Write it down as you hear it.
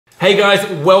Hey guys,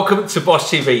 welcome to Bosh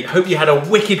TV. Hope you had a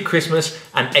wicked Christmas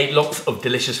and ate lots of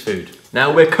delicious food.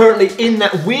 Now we're currently in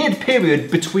that weird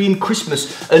period between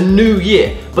Christmas and New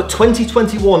Year, but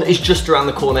 2021 is just around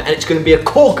the corner and it's going to be a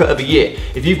corker of a year.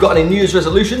 If you've got any New Year's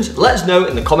resolutions, let us know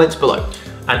in the comments below.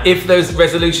 And if those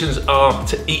resolutions are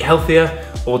to eat healthier,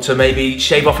 or to maybe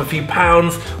shave off a few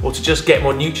pounds, or to just get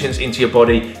more nutrients into your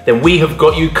body, then we have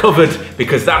got you covered,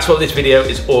 because that's what this video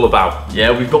is all about.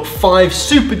 Yeah, we've got 5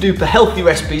 super duper healthy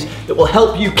recipes that will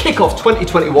help you kick off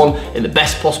 2021 in the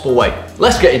best possible way.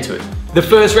 Let's get into it. The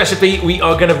first recipe we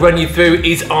are going to run you through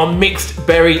is our mixed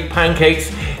berry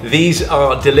pancakes. These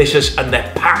are delicious and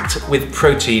they're packed with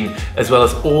protein, as well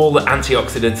as all the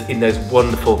antioxidants in those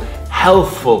wonderful,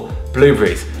 healthful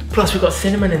blueberries. Plus we've got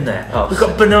cinnamon in there, we've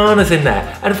got bananas in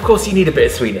there, and of course you need a bit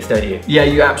of sweetness, don't you? Yeah,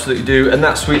 you absolutely do, and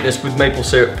that sweetness with maple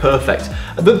syrup, perfect.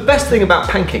 The best thing about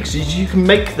pancakes is you can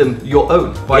make them your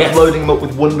own by loading them up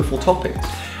with wonderful toppings.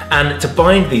 And to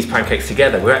bind these pancakes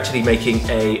together, we're actually making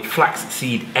a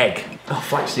flaxseed egg. Oh,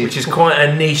 flaxseed. Which is quite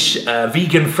a niche,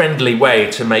 vegan-friendly way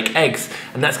to make eggs,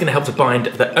 and that's going to help to bind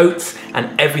the oats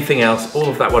and everything else, all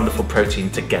of that wonderful protein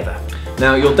together.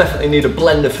 Now you'll definitely need a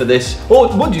blender for this, or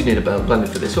would you need a blender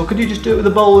for this, or could you just do it with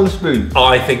a bowl and a spoon?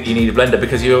 I think you need a blender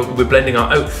because we're blending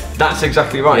our oats. That's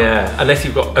exactly right. Yeah, unless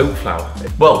you've got oat flour.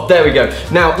 Well, there we go.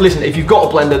 Now listen, if you've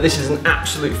got a blender, this is an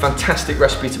absolute fantastic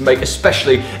recipe to make,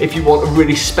 especially if you want a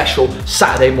really special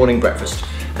Saturday morning breakfast.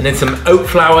 And then some oat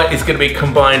flour is going to be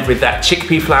combined with that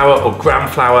chickpea flour or gram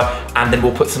flour, and then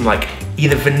we'll put some like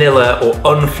either vanilla or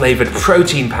unflavoured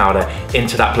protein powder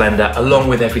into that blender along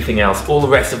with everything else, all the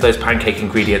rest of those pancake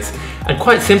ingredients, and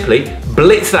quite simply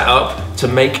blitz that up to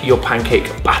make your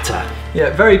pancake batter.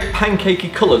 Yeah, very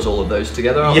pancakey colours, all of those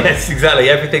together, aren't they? Yes, exactly.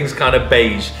 Everything's kind of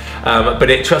beige, but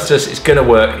trust us, it's going to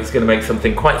work. It's going to make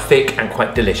something quite thick and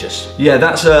quite delicious. Yeah,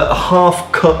 that's a half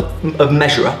cup of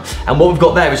measurer, and what we've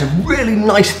got there is a really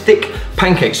nice thick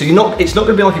pancake. So it's not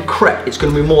going to be like a crepe. It's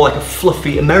going to be more like a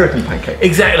fluffy American pancake.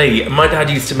 Exactly. My dad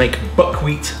used to make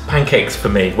buckwheat pancakes for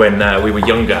me when we were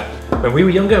younger.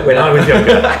 When I was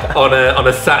younger, on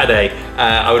a Saturday,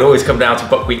 I would always come down to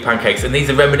buckwheat pancakes, and these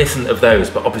are reminiscent of those,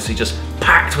 but obviously just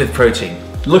packed with protein.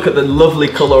 Look at the lovely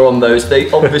colour on those.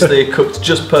 They obviously are cooked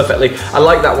just perfectly. I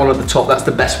like that one at the top. That's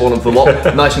the best one of the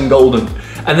lot. Nice and golden.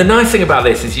 And the nice thing about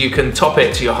this is you can top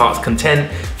it to your heart's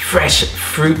content. Fresh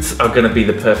fruits are going to be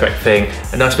the perfect thing.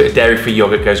 A nice bit of dairy-free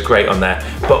yogurt goes great on there.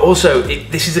 But also,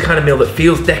 this is the kind of meal that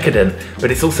feels decadent,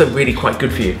 but it's also really quite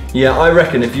good for you. Yeah, I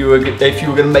reckon if you were going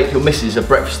to make your missus a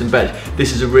breakfast in bed,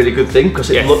 this is a really good thing because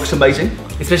it looks amazing.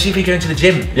 Especially if you're going to the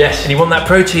gym. Yes. And you want that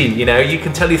protein, you know, you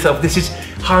can tell yourself this is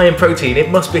high in protein, it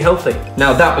must be healthy.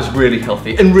 Now that was really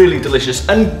healthy and really delicious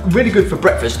and really good for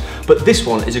breakfast, but this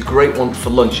one is a great one for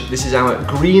lunch. This is our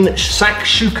green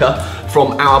shakshuka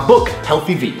from our book,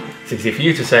 Healthy Vegan. It's easy for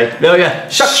you to say. No, yeah,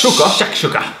 shakshuka.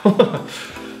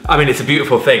 Shakshuka. I mean, it's a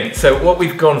beautiful thing. So what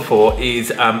we've gone for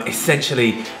is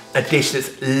essentially a dish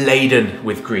that's laden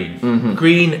with green.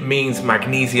 Green means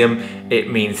magnesium, it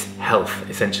means health,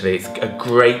 essentially. It's a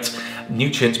great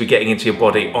nutrient to be getting into your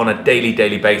body on a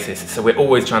daily basis. So we're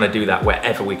always trying to do that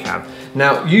wherever we can.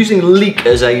 Now, using leek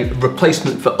as a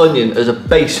replacement for onion as a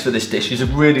base for this dish is a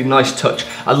really nice touch.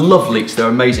 I love leeks, they're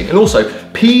amazing. And also,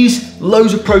 peas,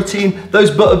 loads of protein.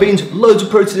 Those butter beans, loads of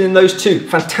protein in those too.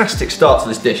 Fantastic start to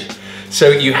this dish. So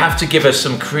you have to give us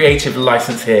some creative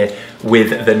license here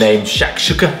with the name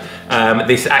shakshuka.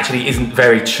 This actually isn't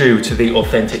very true to the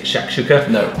authentic shakshuka.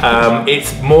 No.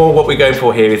 It's more what we're going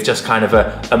for here is just kind of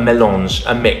a melange,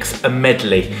 a mix, a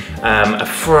medley, a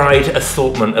fried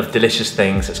assortment of delicious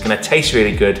things that's going to taste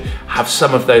really good, have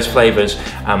some of those flavours,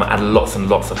 and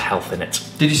lots of health in it.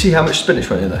 Did you see how much spinach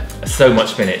went in there? So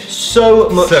much spinach. So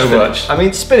much spinach. I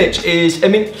mean, spinach is,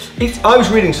 I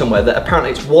was reading somewhere that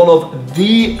apparently it's one of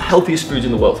the healthiest foods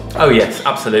in the world. Oh yes,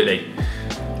 absolutely.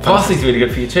 Parsley's really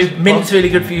good for you too. Mint's really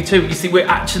good for you too. You see, we're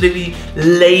absolutely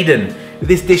laden.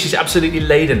 This dish is absolutely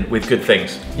laden with good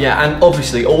things. Yeah, and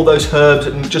obviously all those herbs,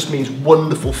 it just means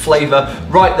wonderful flavour.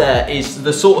 Right there is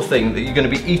the sort of thing that you're going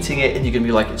to be eating it and you're going to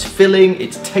be like, it's filling,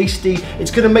 it's tasty, it's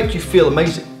going to make you feel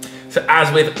amazing. So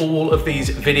as with all of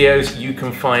these videos, you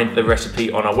can find the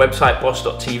recipe on our website,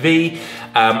 bosh.tv,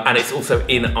 and it's also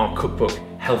in our cookbook,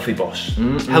 Healthy Bosh.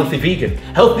 Healthy Vegan.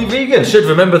 Healthy Vegan. Should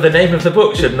remember the name of the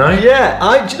book, shouldn't I?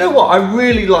 Yeah, do you know what? I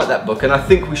really like that book, and I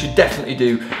think we should definitely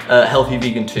do Healthy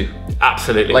Vegan too.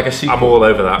 Absolutely. Like a sequel. I'm all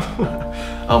over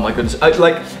that. Oh my goodness,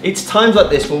 it's times like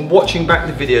this when watching back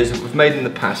the videos that we've made in the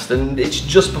past and it's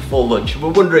just before lunch and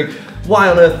we're wondering why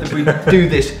on earth did we do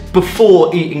this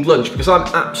before eating lunch, because I'm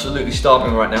absolutely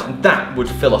starving right now and that would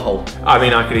fill a hole. I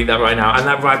mean, I could eat that right now. And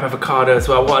that ripe avocado as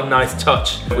well, what a nice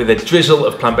touch, with a drizzle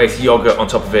of plant-based yogurt on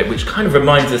top of it, which kind of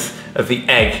reminds us of the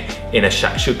egg in a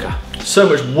shakshuka. So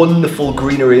much wonderful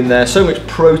greenery in there, so much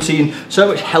protein, so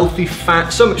much healthy fat,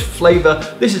 so much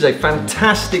flavour. This is a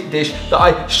fantastic dish that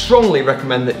I strongly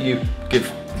recommend that you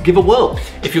give a whirl.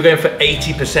 If you're going for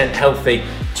 80% healthy,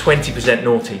 20%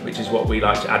 naughty, which is what we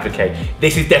like to advocate,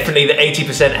 this is definitely the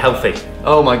 80% healthy.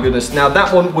 Oh my goodness, now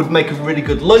that one would make a really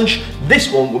good lunch,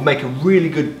 this one would make a really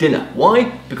good dinner.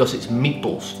 Why? Because it's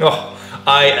meatballs. Oh,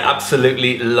 I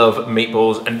absolutely love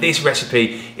meatballs, and this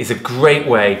recipe is a great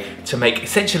way to make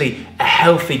essentially a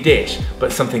healthy dish,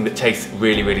 but something that tastes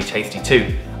really, really tasty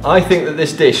too. I think that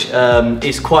this dish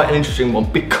is quite an interesting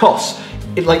one because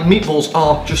meatballs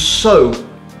are just so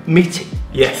meaty.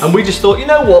 Yes. And we just thought, you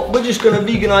know what, we're just going to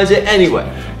veganize it anyway.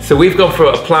 So we've gone for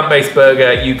a plant-based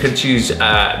burger. You can choose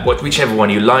whichever one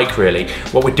you like, really.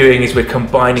 What we're doing is we're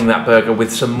combining that burger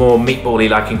with some more meatball-y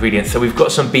like ingredients. So we've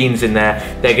got some beans in there.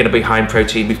 They're going to be high in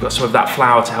protein. We've got some of that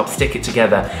flour to help stick it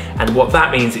together. And what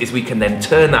that means is we can then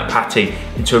turn that patty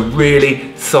into a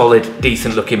really solid,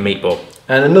 decent-looking meatball.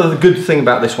 And another good thing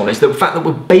about this one is the fact that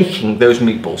we're baking those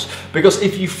meatballs. Because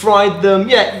if you fried them,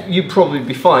 yeah, you'd probably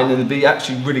be fine and they'd be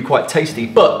actually really quite tasty.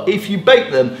 But if you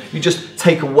bake them, you just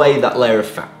take away that layer of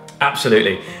fat.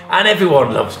 Absolutely. And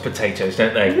everyone loves potatoes,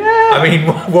 don't they? Yeah. I mean,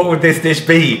 what would this dish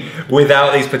be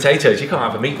without these potatoes? You can't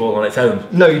have a meatball on its own.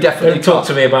 No, you definitely can't. Talk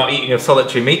to me about eating a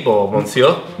solitary meatball,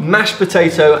 monsieur. Mashed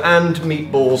potato and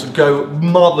meatballs go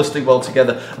marvellously well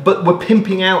together, but we're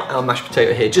pimping out our mashed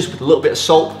potato here just with a little bit of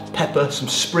salt, pepper, some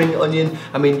spring onion.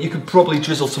 I mean, you could probably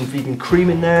drizzle some vegan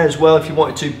cream in there as well if you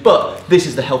wanted to, but this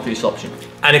is the healthiest option.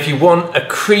 And if you want a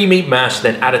creamy mash,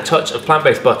 then add a touch of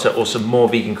plant-based butter or some more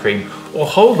vegan cream, or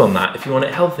hold on that if you want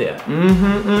it healthier.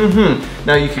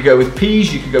 Now you could go with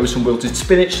peas, you could go with some wilted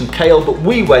spinach, some kale, but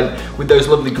we went with those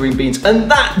lovely green beans and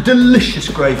that delicious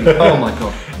gravy. Oh my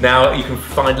God. Now you can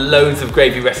find loads of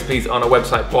gravy recipes on our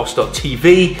website,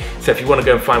 bosh.tv. So if you want to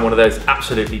go and find one of those,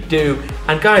 absolutely do.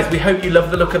 And guys, we hope you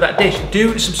love the look of that dish.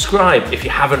 Do subscribe if you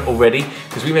haven't already,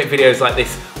 because we make videos like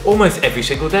this almost every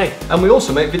single day. And we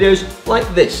also make videos like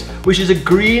this, which is a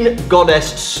green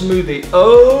goddess smoothie.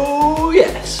 Oh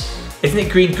yes. Isn't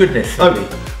it green goodness?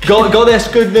 Goddess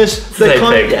goodness. Same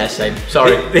thing. Yeah, same.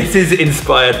 Sorry. This is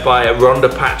inspired by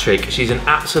Rhonda Patrick. She's an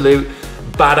absolute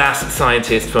badass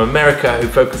scientist from America who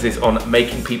focuses on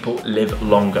making people live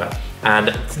longer. And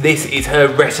this is her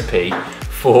recipe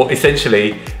for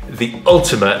essentially the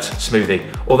ultimate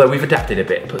smoothie. Although we've adapted a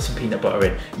bit, put some peanut butter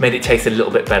in, made it taste a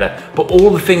little bit better. But all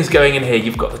the things going in here,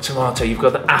 you've got the tomato, you've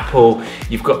got the apple,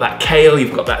 you've got that kale,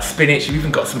 you've got that spinach, you've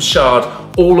even got some chard.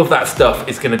 All of that stuff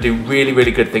is gonna do really,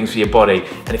 really good things for your body.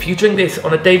 And if you drink this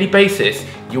on a daily basis,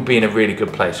 you'll be in a really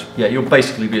good place. Yeah, you'll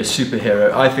basically be a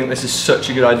superhero. I think this is such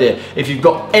a good idea. If you've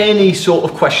got any sort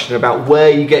of question about where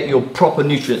you get your proper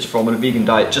nutrients from in a vegan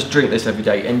diet, just drink this every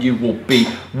day and you will be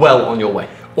well on your way.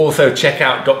 Also, check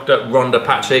out Dr. Rhonda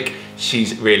Patrick.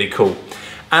 She's really cool.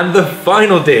 And the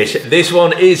final dish, this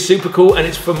one is super cool and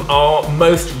it's from our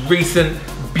most recent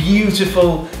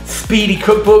beautiful speedy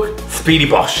cookbook, Speedy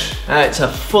Bosh. It's a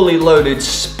fully loaded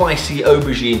spicy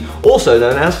aubergine, also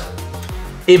known as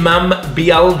Imam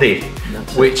Bialdi,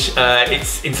 which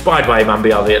it's inspired by Imam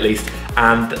Bialdi at least,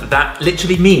 and that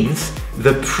literally means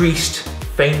the priest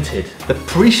fainted. The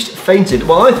priest fainted?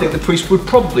 Well, I think the priest would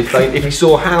probably faint if he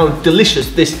saw how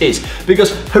delicious this is,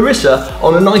 because harissa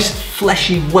on a nice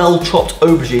fleshy, well-chopped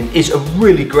aubergine is a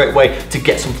really great way to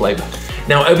get some flavour.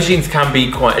 Now, aubergines can be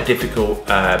quite a difficult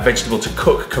vegetable to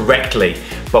cook correctly,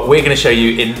 but we're going to show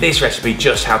you in this recipe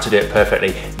just how to do it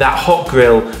perfectly. That hot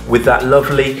grill with that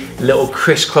lovely little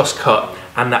crisscross cut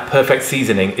and that perfect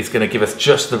seasoning is going to give us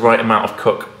just the right amount of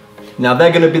cook. Now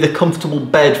they're going to be the comfortable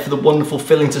bed for the wonderful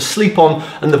filling to sleep on,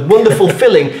 and the wonderful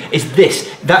filling is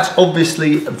this. That's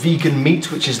obviously vegan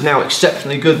meat, which is now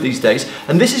exceptionally good these days,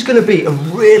 and this is going to be a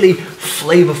really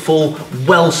flavourful,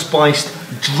 well-spiced,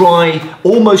 dry,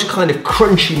 almost kind of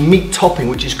crunchy meat topping,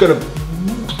 which is going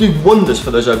to do wonders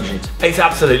for those aubergines. It's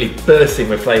absolutely bursting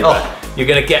with flavour. Oh. You're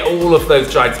going to get all of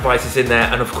those dried spices in there,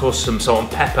 and of course some salt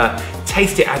and pepper.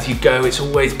 Taste it as you go. It's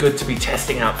always good to be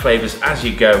testing out flavours as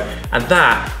you go. And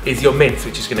that is your mince,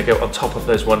 which is going to go on top of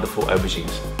those wonderful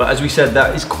aubergines. But as we said,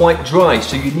 that is quite dry,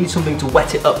 so you need something to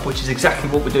wet it up, which is exactly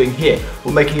what we're doing here.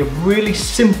 We're making a really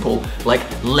simple, like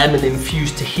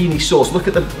lemon-infused tahini sauce. Look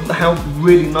at how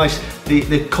really nice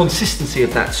the consistency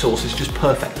of that sauce is, just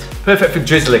perfect. Perfect for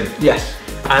drizzling. Yes.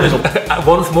 And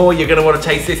once more, you're gonna wanna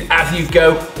taste this as you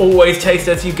go. Always taste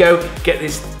as you go. Get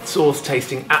this sauce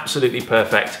tasting absolutely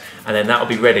perfect. And then that'll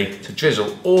be ready to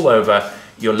drizzle all over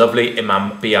your lovely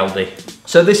Imam Bialdi.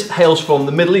 So this hails from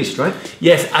the Middle East, right?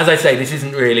 Yes, as I say, this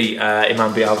isn't really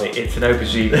Imam Bialdi. It's an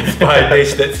aubergine-inspired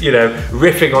dish that's, you know,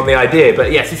 riffing on the idea.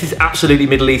 But yes, this is absolutely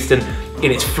Middle Eastern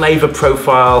in its flavour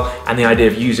profile and the idea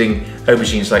of using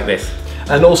aubergines like this.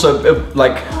 And also,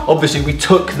 like, obviously we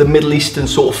took the Middle Eastern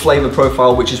sort of flavour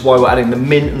profile, which is why we're adding the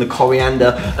mint and the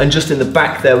coriander. And just in the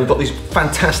back there, we've got these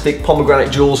fantastic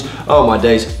pomegranate jewels. Oh my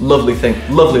days, lovely thing,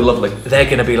 lovely, lovely. They're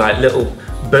gonna be like little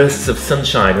bursts of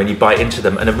sunshine when you bite into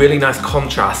them, and a really nice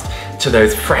contrast to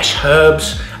those fresh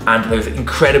herbs and those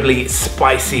incredibly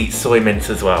spicy soy mints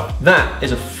as well. That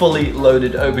is a fully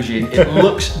loaded aubergine. It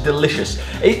looks delicious.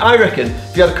 I reckon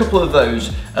if you had a couple of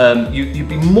those, you'd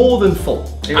be more than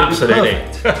full. Absolutely.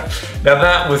 Now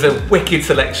that was a wicked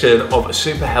selection of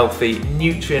super healthy,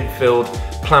 nutrient-filled,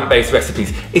 plant-based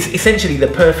recipes. It's essentially the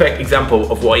perfect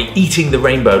example of what eating the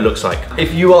rainbow looks like.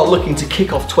 If you are looking to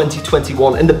kick off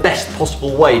 2021 in the best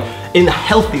possible way, in a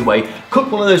healthy way,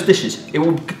 cook one of those dishes. It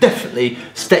will definitely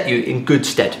set you in good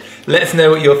stead. Let us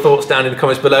know what your thoughts down in the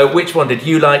comments below. Which one did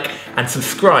you like? And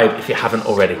subscribe if you haven't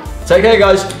already. Take care,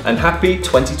 guys, and happy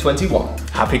 2021.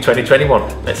 Happy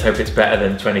 2021. Let's hope it's better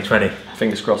than 2020.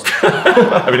 Fingers crossed.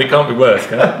 I mean, it can't be worse,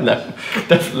 can it? No,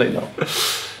 definitely not.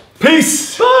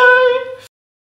 Peace. Bye.